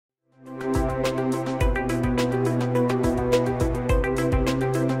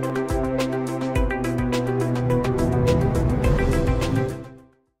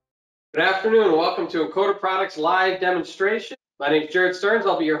to Encoder Products live demonstration. My name is Jared Stearns.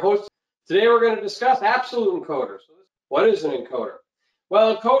 I'll be your host. Today we're going to discuss absolute encoders. What is an encoder?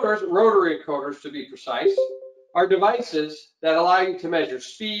 Well, encoders, rotary encoders to be precise, are devices that allow you to measure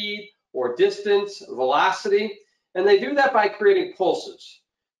speed or distance, velocity, and they do that by creating pulses.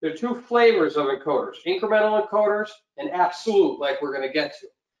 There are two flavors of encoders, incremental encoders and absolute, like we're going to get to.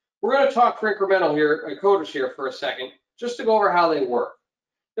 We're going to talk for incremental encoders here for a second, just to go over how they work.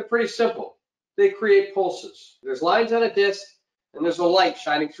 They're pretty simple. They create pulses. There's lines on a disc, and there's a light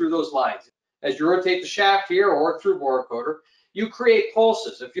shining through those lines. As you rotate the shaft here or a thru-bore encoder, you create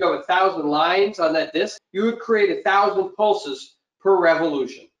pulses. If you have 1,000 lines on that disc, you would create 1,000 pulses per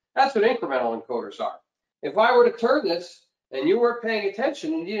revolution. That's what incremental encoders are. If I were to turn this and you weren't paying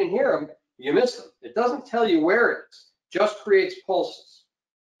attention and you didn't hear them, you missed them. It doesn't tell you where it is, just creates pulses.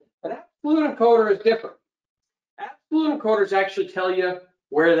 An absolute encoder is different. Absolute encoders actually tell you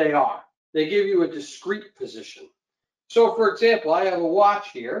where they are. They give you a discrete position. So for example, I have a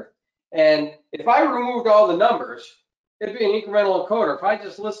watch here, and if I removed all the numbers, it'd be an incremental encoder. If I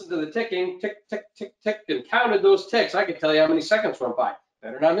just listened to the ticking, tick, tick, tick, tick, and counted those ticks, I could tell you how many seconds went by.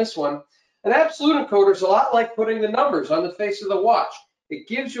 Better not miss one. An absolute encoder is a lot like putting the numbers on the face of the watch. It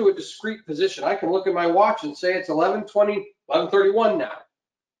gives you a discrete position. I can look at my watch and say it's 11:20, 11:31 now.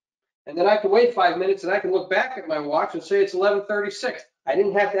 And then I can wait 5 minutes and I can look back at my watch and say it's 11:36. I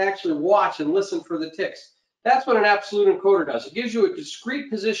didn't have to actually watch and listen for the ticks. That's what an absolute encoder does. It gives you a discrete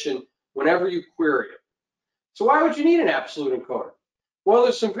position whenever you query it. So why would you need an absolute encoder? Well,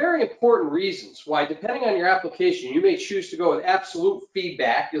 there's some very important reasons why, depending on your application, you may choose to go with absolute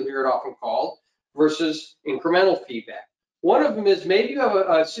feedback, you'll hear it often called, versus incremental feedback. One of them is maybe you have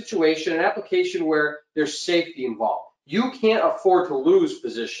a situation, an application where there's safety involved. You can't afford to lose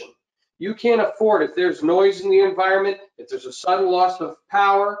position. You can't afford, if there's noise in the environment, if there's a sudden loss of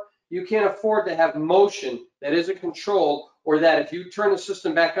power, you can't afford to have motion that isn't controlled, or that if you turn the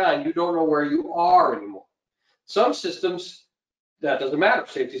system back on, you don't know where you are anymore. Some systems, that doesn't matter.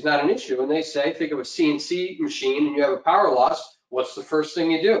 Safety is not an issue. And they say, think of a CNC machine and you have a power loss. What's the first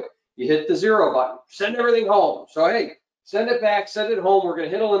thing you do? You hit the 0 button, send everything home. So, hey, send it back, send it home. We're going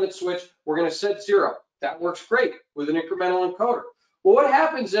to hit a limit switch. We're going to set 0. That works great with an incremental encoder. Well, what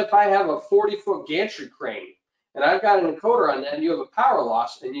happens if I have a 40-foot gantry crane and I've got an encoder on that and you have a power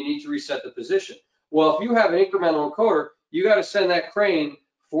loss and you need to reset the position? Well, if you have an incremental encoder, you got to send that crane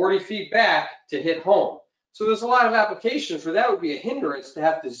 40 feet back to hit home. So there's a lot of applications where that would be a hindrance to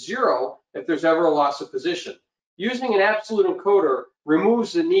have to 0 if there's ever a loss of position. Using an absolute encoder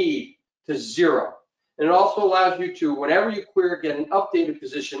removes the need to 0. And it also allows you to, whenever you query, get an updated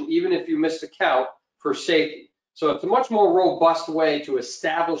position, even if you missed a count, for safety. So it's a much more robust way to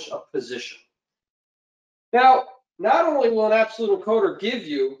establish a position. Now, not only will an absolute encoder give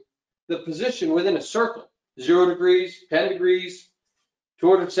you the position within a circle, 0 degrees, 10 degrees,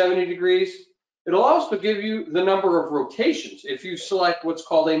 270 degrees, it'll also give you the number of rotations if you select what's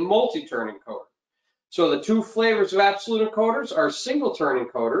called a multi-turn encoder. So the two flavors of absolute encoders are single-turn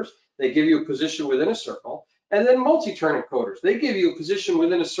encoders. They give you a position within a circle, and then multi-turn encoders. They give you a position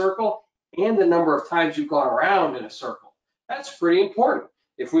within a circle and the number of times you've gone around in a circle. That's pretty important.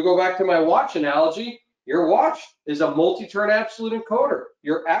 If we go back to my watch analogy, your watch is a multi-turn absolute encoder.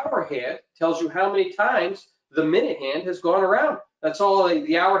 Your hour hand tells you how many times the minute hand has gone around. That's all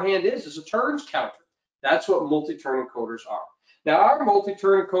the hour hand is a turns counter. That's what multi-turn encoders are. Now, our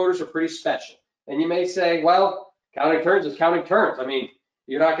multi-turn encoders are pretty special. And you may say, well, counting turns is counting turns. I mean,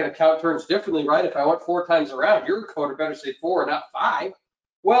 you're not going to count turns differently, right? If I went 4 times around, your encoder better say 4 and not 5.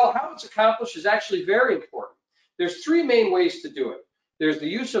 Well, how it's accomplished is actually very important. There's 3 main ways to do it. There's the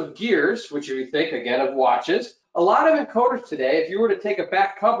use of gears, which if you think, again, of watches. A lot of encoders today, if you were to take a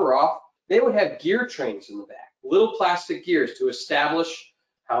back cover off, they would have gear trains in the back, little plastic gears to establish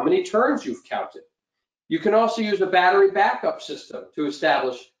how many turns you've counted. You can also use a battery backup system to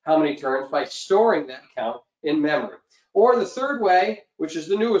establish how many turns by storing that count in memory. Or the third way, which is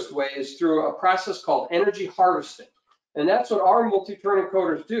the newest way, is through a process called energy harvesting. And that's what our multi-turn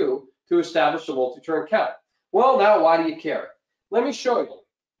encoders do to establish a multi-turn count. Well, now why do you care? Let me show you.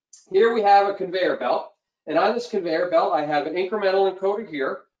 Here we have a conveyor belt, and on this conveyor belt I have an incremental encoder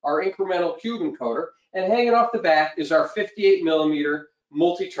here, our incremental cube encoder, and hanging off the back is our 58mm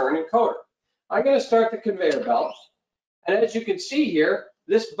multi-turn encoder. I'm going to start the conveyor belt, and as you can see here,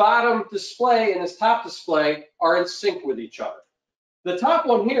 this bottom display and this top display are in sync with each other. The top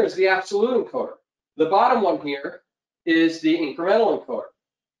one here is the absolute encoder. The bottom one here is the incremental encoder.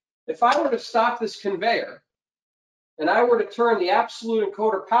 If I were to stop this conveyor and I were to turn the absolute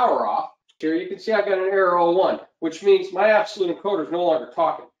encoder power off, here you can see I've got an error 01, which means my absolute encoder is no longer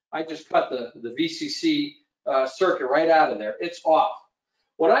talking. I just cut the VCC circuit right out of there. It's off.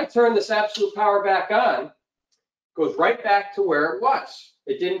 When I turn this absolute power back on, it goes right back to where it was.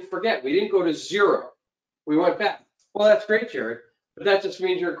 It didn't forget. We didn't go to 0. We went back. Well, that's great, Jared, but that just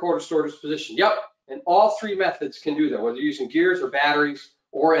means your encoder stored its position. Yep, and all 3 methods can do that, whether you're using gears or batteries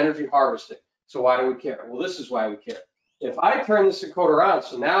or energy harvesting. So why do we care? Well, this is why we care. If I turn this encoder on,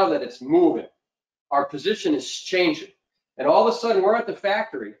 so now that it's moving, our position is changing. And all of a sudden, we're at the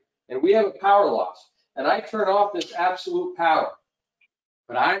factory, and we have a power loss. And I turn off this absolute power,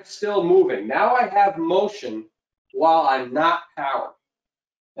 but I'm still moving. Now I have motion while I'm not powered.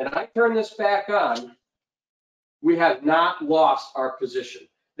 And I turn this back on, we have not lost our position.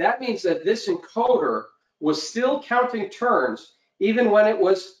 That means that this encoder was still counting turns even when it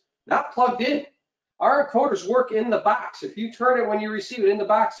was not plugged in. Our encoders work in the box. If you turn it when you receive it in the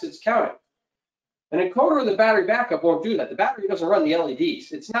box, it's counting. An encoder with a battery backup won't do that. The battery doesn't run the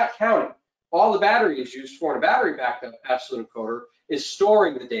LEDs. It's not counting. All the battery is used for in a battery backup absolute encoder is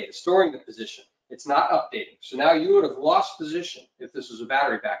storing the data, storing the position. It's not updating. So now you would have lost position if this was a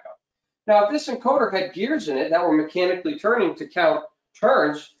battery backup. Now, if this encoder had gears in it that were mechanically turning to count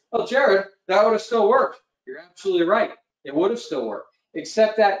turns, well, Jared, that would have still worked. You're absolutely right. It would have still worked,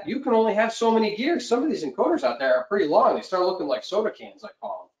 except that you can only have so many gears. Some of these encoders out there are pretty long. They start looking like soda cans, I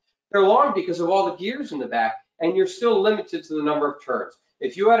call them. They're long because of all the gears in the back, and you're still limited to the number of turns.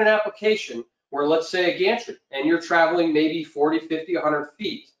 If you had an application where, let's say, a gantry, and you're traveling maybe 40, 50, 100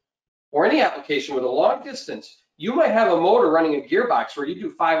 feet, or any application with a long distance, you might have a motor running a gearbox where you do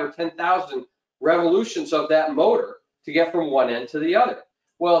 5,000 or 10,000 revolutions of that motor to get from one end to the other.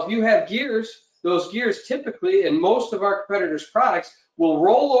 Well, if you have gears, those gears typically, in most of our competitors' products, will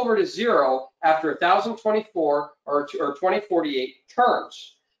roll over to 0 after 1,024 or 2048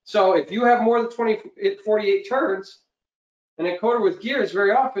 turns. So if you have more than 2048 turns, an encoder with gears,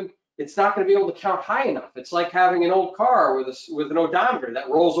 very often, it's not going to be able to count high enough. It's like having an old car with an odometer that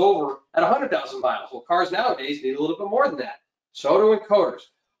rolls over at 100,000 miles. Well, cars nowadays need a little bit more than that. So do encoders.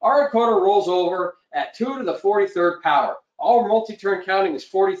 Our encoder rolls over at 2 to the 43rd power. All multi-turn counting is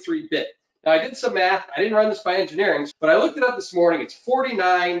 43-bit. Now, I did some math. I didn't run this by engineering, but I looked it up this morning. It's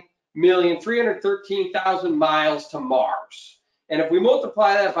 49,313,000 miles to Mars. And if we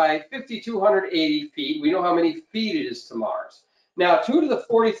multiply that by 5,280 feet, we know how many feet it is to Mars. Now, 2 to the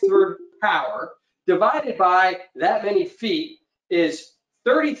 43rd power divided by that many feet is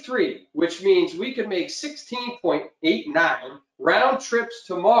 33, which means we can make 16.89 round trips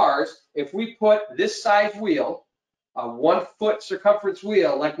to Mars if we put this size wheel, a 1-foot circumference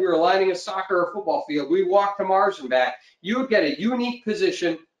wheel, like we were lining a soccer or football field. We walk to Mars and back. You would get a unique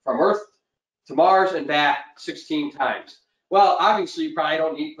position from Earth to Mars and back 16 times. Well, obviously, you probably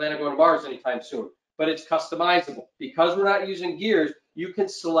don't plan on going to Mars anytime soon, but it's customizable. Because we're not using gears, you can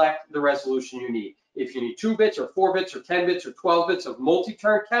select the resolution you need. If you need 2 bits or 4 bits or 10 bits or 12 bits of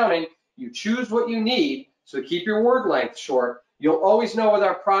multi-turn counting, you choose what you need, so keep your word length short. You'll always know with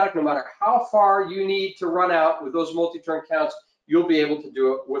our product, no matter how far you need to run out with those multi-turn counts, you'll be able to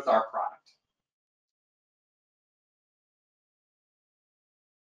do it with our product.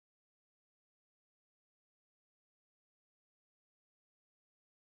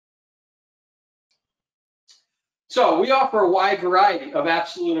 So we offer a wide variety of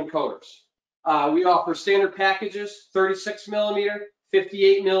absolute encoders. We offer standard packages, 36 millimeter,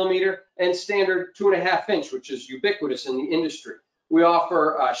 58 millimeter, and standard 2.5 inch, which is ubiquitous in the industry. We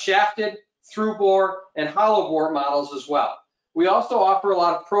offer shafted, thru-bore, and hollow bore models as well. We also offer a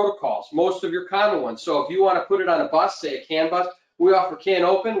lot of protocols, most of your common ones. So if you want to put it on a bus, say a CAN bus, we offer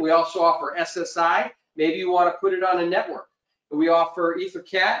CANopen. We also offer SSI. Maybe you want to put it on a network. We offer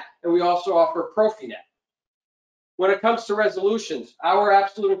EtherCAT, and we also offer Profinet. When it comes to resolutions, our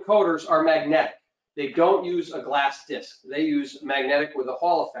absolute encoders are magnetic. They don't use a glass disc. They use magnetic with a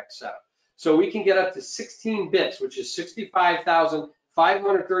Hall effect setup. So we can get up to 16 bits, which is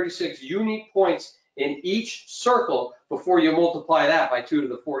 65,536 unique points in each circle before you multiply that by 2 to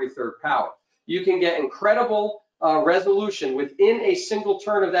the 43rd power. You can get incredible resolution within a single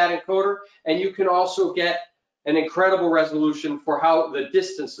turn of that encoder, and you can also get an incredible resolution for how the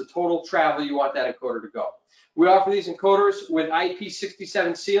distance, the total travel you want that encoder to go. We offer these encoders with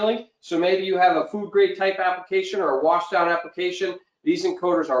IP67 sealing, so maybe you have a food grade type application or a wash down application. These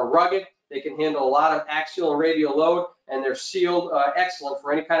encoders are rugged. They can handle a lot of axial and radial load, and they're sealed excellent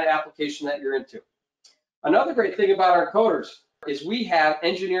for any kind of application that you're into. Another great thing about our encoders is we have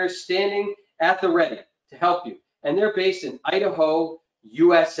engineers standing at the ready to help you, and they're based in Idaho,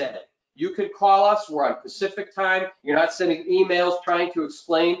 USA. You can call us. We're on Pacific time. You're not sending emails trying to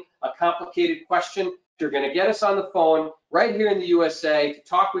explain a complicated question. You're going to get us on the phone right here in the USA to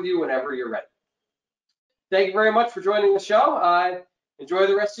talk with you whenever you're ready. Thank you very much for joining the show. Enjoy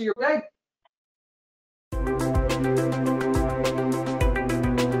the rest of your day.